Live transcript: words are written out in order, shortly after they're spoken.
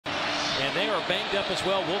And they are banged up as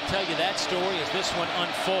well. We'll tell you that story as this one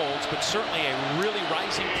unfolds, but certainly a really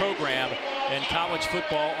rising program in college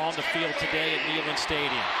football on the field today at Neyland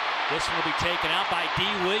Stadium. This one will be taken out by D.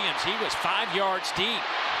 Williams. He was 5 yards deep.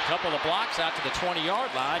 A couple of blocks out to the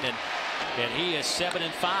 20-yard line, and he is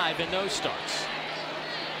 7-5 in those starts.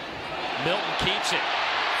 Milton keeps it.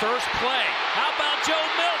 First play. How about Joe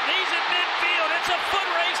Milton? He's in midfield. It's a foot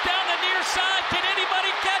race down the near side. Can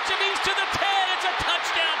anybody catch him? He's to the 10. It's a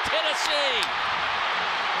touchdown, Tennessee.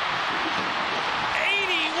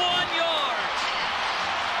 81 yards.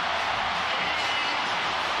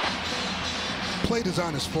 Play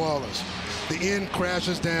design is flawless. The end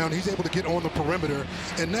crashes down. He's able to get on the perimeter.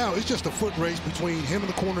 And now it's just a foot race between him and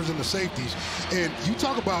the corners and the safeties. And you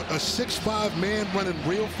talk about a 6'5" man running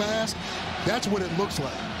real fast. That's what it looks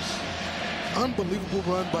like. Unbelievable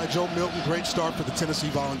run by Joe Milton. Great start for the Tennessee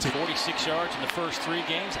Volunteers. 46 yards in the first 3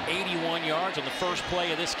 games, 81 yards on the first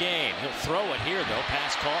play of this game. He'll throw it here, though.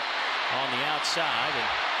 Pass caught on the outside, and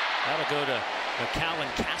that'll go to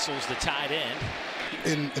McCallum Castles, the tight end.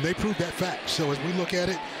 And they proved that fact. So as we look at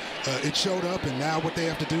it, it showed up, and now what they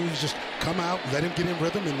have to do is just come out, let him get in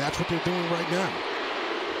rhythm, and that's what they're doing right now.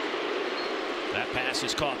 That pass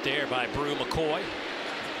is caught there by Brew McCoy.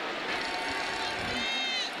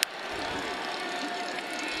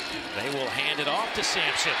 They will hand it off to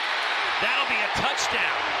Sampson. That'll be a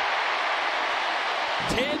touchdown.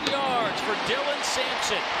 10 yards for Dylan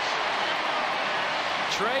Sampson.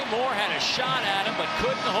 Trey Moore had a shot at him, but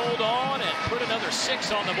couldn't hold on and put another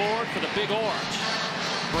 6 on the board for the Big Orange.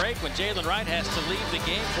 Break when Jalen Wright has to leave the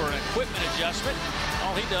game for an equipment adjustment.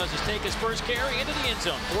 All he does is take his first carry into the end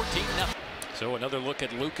zone. 14-0. So another look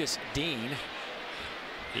at Lucas Dean.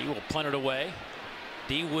 He will punt it away.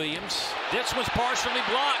 D. Williams. This one's partially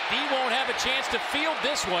blocked. D won't have a chance to field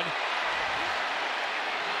this one.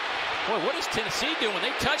 Boy, what is Tennessee doing?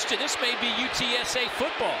 They touched it. This may be UTSA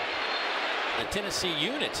football. The Tennessee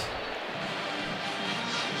unit.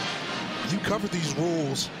 You cover these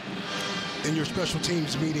rules in your special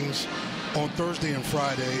teams meetings on Thursday and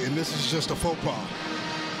Friday, and this is just a faux pas.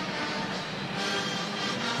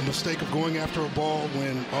 A mistake of going after a ball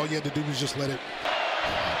when all you had to do was just let it.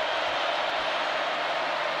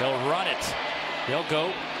 They'll run it. They'll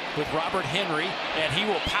go with Robert Henry, and he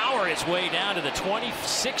will power his way down to the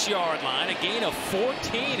 26-yard line. A gain of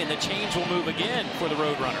 14, and the chains will move again for the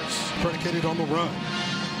Roadrunners. Predicated on the run.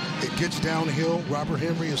 It gets downhill. Robert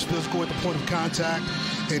Henry is physical at the point of contact,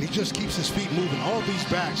 and he just keeps his feet moving. All of these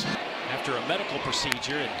backs. After a medical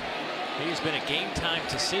procedure, and he has been a game-time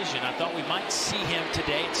decision. I thought we might see him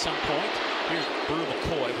today at some point. Here's Brew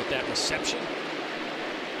McCoy with that reception.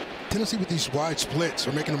 Tennessee with these wide splits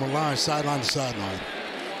are making them a line sideline to sideline.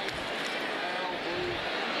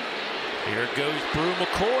 Here goes Brew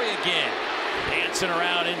McCoy again, dancing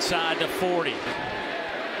around inside the 40.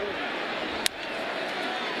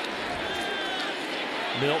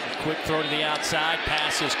 Milton, quick throw to the outside,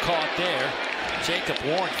 pass is caught there. Jacob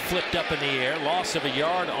Warren flipped up in the air, loss of a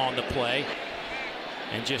yard on the play,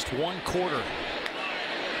 and just 1 quarter.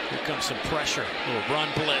 Here comes some pressure, little run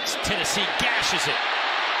blitz. Tennessee gashes it.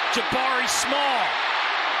 Jabari Small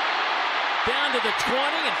down to the 20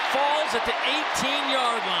 and falls at the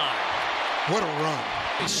 18-yard line. What a run.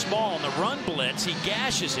 He's Small on the run blitz. He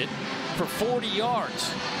gashes it for 40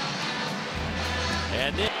 yards.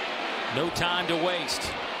 And then no time to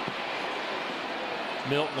waste.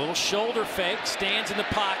 Milton, little shoulder fake, stands in the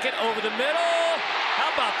pocket over the middle.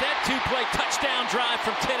 How about that 2-play touchdown drive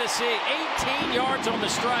from Tennessee? 18 yards on the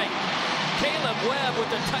strike. Caleb Webb with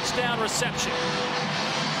the touchdown reception.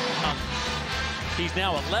 He's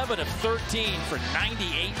now 11 of 13 for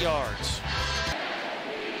 98 yards.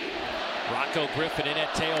 Rocco Griffin in at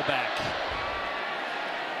tailback.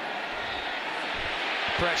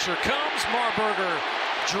 Pressure comes. Marburger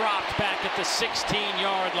dropped back at the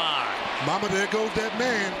 16-yard line. Mama, there goes that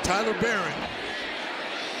man, Tyler Barron.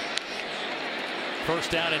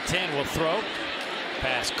 First down and 10 will throw.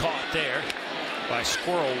 Pass caught there by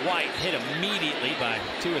Squirrel White, hit immediately by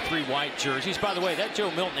 2 or 3 white jerseys. By the way, that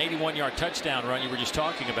Joe Milton 81-yard touchdown run you were just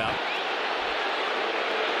talking about.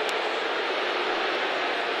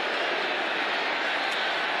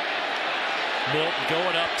 Milton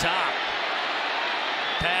going up top.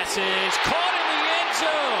 Passes caught in the end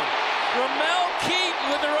zone. Ramel Keaton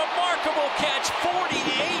with a remarkable catch,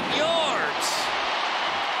 48 yards.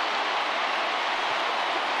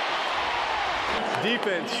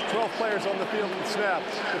 Defense, 12 players on the field and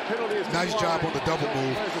snaps. The penalty is nice job on the double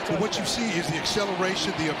move. But what you see is the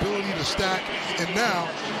acceleration, the ability to stack, and now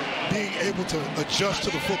being able to adjust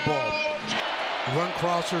to the football. Run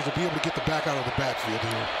crossers to be able to get the back out of the backfield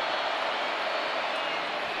here.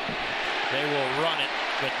 They will run it,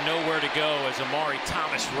 but nowhere to go as Amari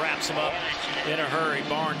Thomas wraps him up in a hurry.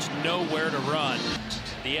 Barnes nowhere to run.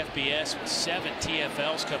 The FBS with 7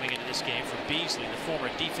 TFLs coming into this game for Beasley, the former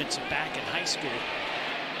defensive back in high school.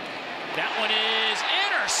 That one is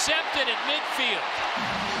intercepted at midfield.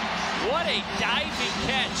 What a diving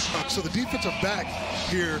catch. So the defensive back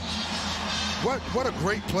here, what a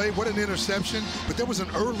great play, what an interception, but there was an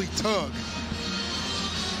early tug.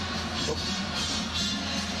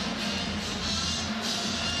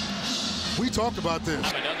 We talked about this.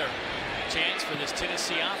 Another chance for this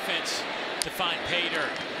Tennessee offense to find pay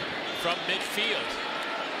dirt from midfield.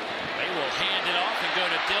 They will hand it off and go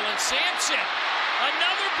to Dylan Sampson.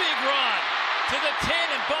 Another big run to the 10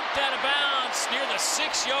 and bumped out of bounds near the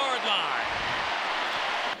 6-yard line.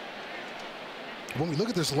 When we look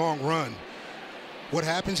at this long run, what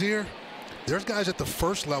happens here? There's guys at the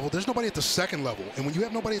first level. There's nobody at the second level. And when you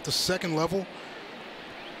have nobody at the second level,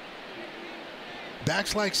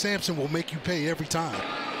 backs like Sampson will make you pay every time.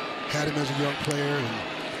 Had him as a young player,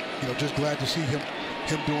 and just glad to see him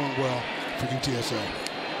doing well for UTSA.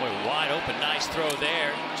 Boy, wide open, nice throw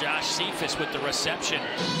there. Josh Cephas with the reception.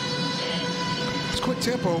 It's quick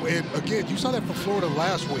tempo, and again, you saw that from Florida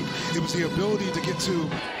last week. It was the ability to get to.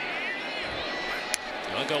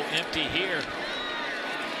 They'll go empty here.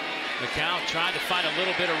 McCown trying to find a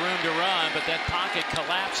little bit of room to run, but that pocket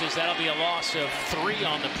collapses. That'll be a loss of 3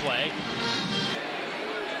 on the play.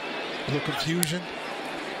 A little confusion.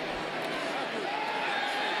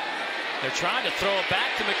 They're trying to throw it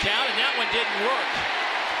back to McCown, and that one didn't work.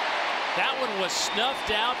 That one was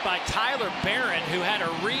snuffed out by Tyler Barron, who had a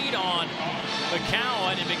read on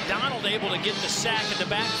McCown, and McDonald able to get the sack in the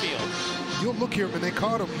backfield. You'll look here, when they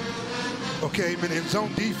caught him, okay, in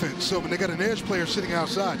zone defense. So when they got an edge player sitting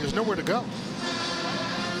outside, there's nowhere to go.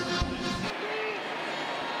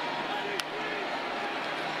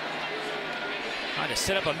 Trying to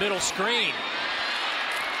set up a middle screen.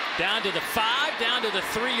 Down to the 5, down to the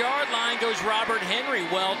 3-yard line goes Robert Henry.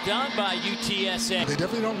 Well done by UTSA. They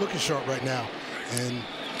definitely don't look as sharp right now, and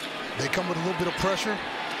they come with a little bit of pressure.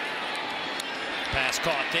 Pass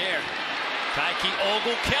caught there. Tyke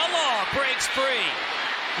Ogle-Kellogg breaks free.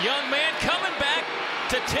 Young man coming back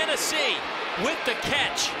to Tennessee with the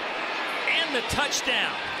catch and the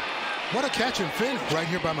touchdown. What a catch and finish right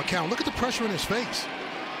here by McCown. Look at the pressure in his face.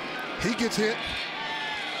 He gets hit.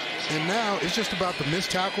 And now it's just about the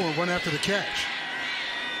missed tackle and run after the catch.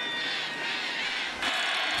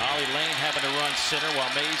 Ollie Lane having to run center while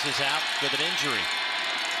Mays is out with an injury.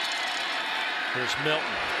 Here's Milton.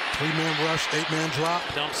 3-man rush, 8-man drop.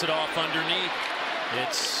 Dumps it off underneath.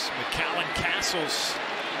 It's McCallum Castles.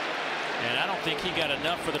 And I don't think he got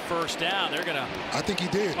enough for the first down. They're going to... I think he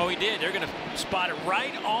did. Oh, he did. They're going to spot it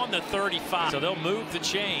right on the 35. So they'll move the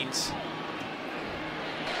chains.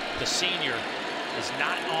 The senior is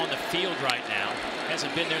not on the field right now.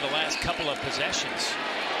 Hasn't been there the last couple of possessions.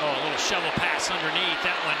 Oh, a little shovel pass underneath.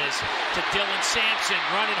 That one is to Dylan Sampson,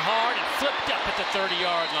 running hard and flipped up at the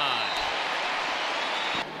 30-yard line.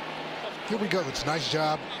 Here we go. It's a nice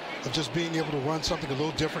job of just being able to run something a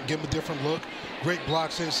little different, give him a different look. Great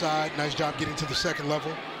blocks inside. Nice job getting to the second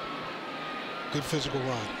level. Good physical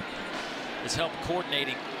run. It's helped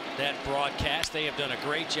coordinating that broadcast. They have done a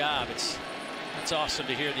great job. It's awesome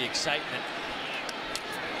to hear the excitement.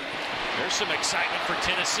 There's some excitement for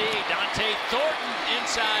Tennessee. Dante Thornton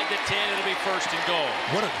inside the 10. It'll be 1st and goal.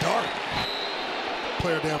 What a dart.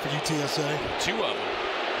 Player down for UTSA. 2 of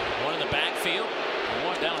them. One in the backfield, and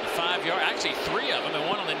one down on the 5-yard. Actually, 3 of them, and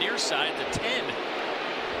one on the near side at the 10.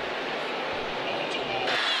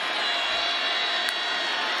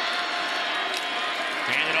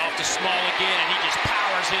 Handed off to Small again, and he just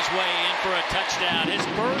powers his way in for a touchdown. His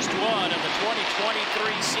first one of the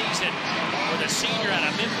 2023 season with a senior out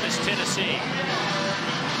of Memphis, Tennessee.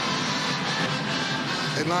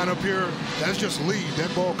 They line up here. That's just lead.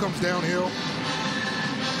 That ball comes downhill.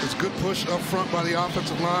 It's good push up front by the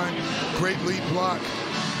offensive line. Great lead block.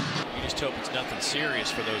 You just hope it's nothing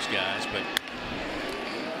serious for those guys, but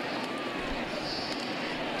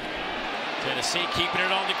Tennessee keeping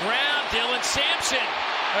it on the ground. Dylan Sampson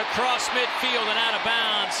across midfield and out of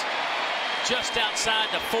bounds just outside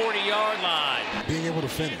the 40-yard line. Being able to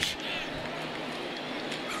finish.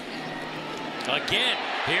 Again,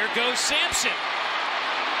 here goes Sampson.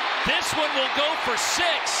 This one will go for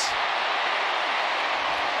 6.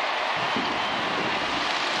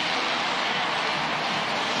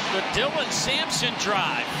 The Dylan Sampson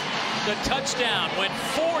drive. The touchdown went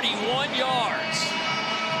 41 yards.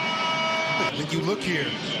 When you look here,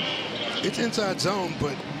 it's inside zone,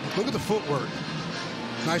 but look at the footwork.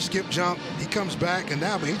 Nice skip jump. He comes back, and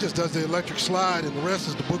now, he just does the electric slide, and the rest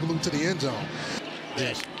is the boogaloo to the end zone.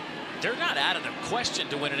 Yes. They're not out of the question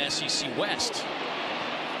to win an SEC West.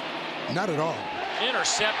 Not at all.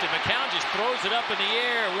 Intercepted. McCown just throws it up in the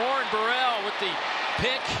air. Warren Burrell with the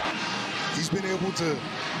pick. He's been able to,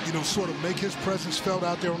 sort of make his presence felt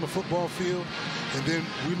out there on the football field. And then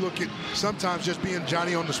we look at sometimes just being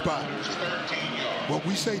Johnny on the spot. What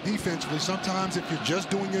we say defensively, sometimes if you're just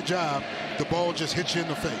doing your job, the ball just hits you in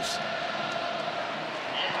the face.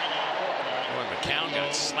 Boy, McCown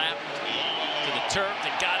got slapped to the turf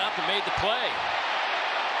and got up and made the play.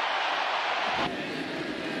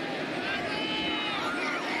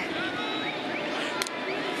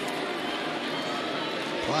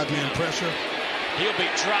 Five-man pressure. He'll be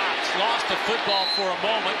dropped. Lost the football for a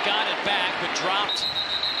moment. Got it back, but dropped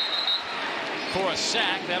for a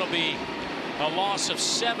sack. That'll be a loss of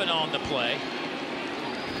 7 on the play.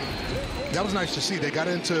 That was nice to see. They got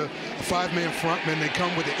into a 5-man front, man. They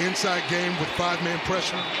come with the inside game with 5-man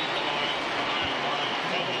pressure.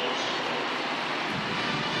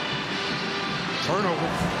 Turnover.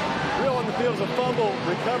 Real on the field is a fumble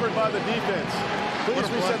recovered by the defense. Please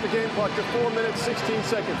reset the game clock to 4 minutes, 16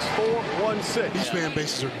 seconds. 4-1-6. These fan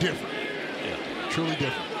bases are different. Yeah. Truly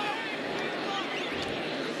different.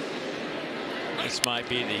 This might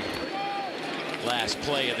be the last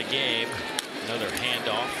play of the game. Another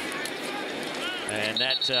handoff. And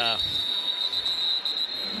that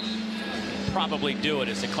probably do it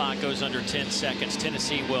as the clock goes under 10 seconds.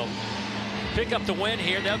 Tennessee will pick up the win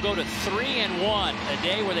here. They'll go to 3-1, a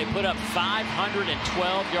day where they put up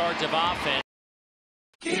 512 yards of offense.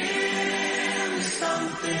 Give me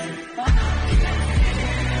something.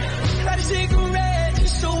 Try to take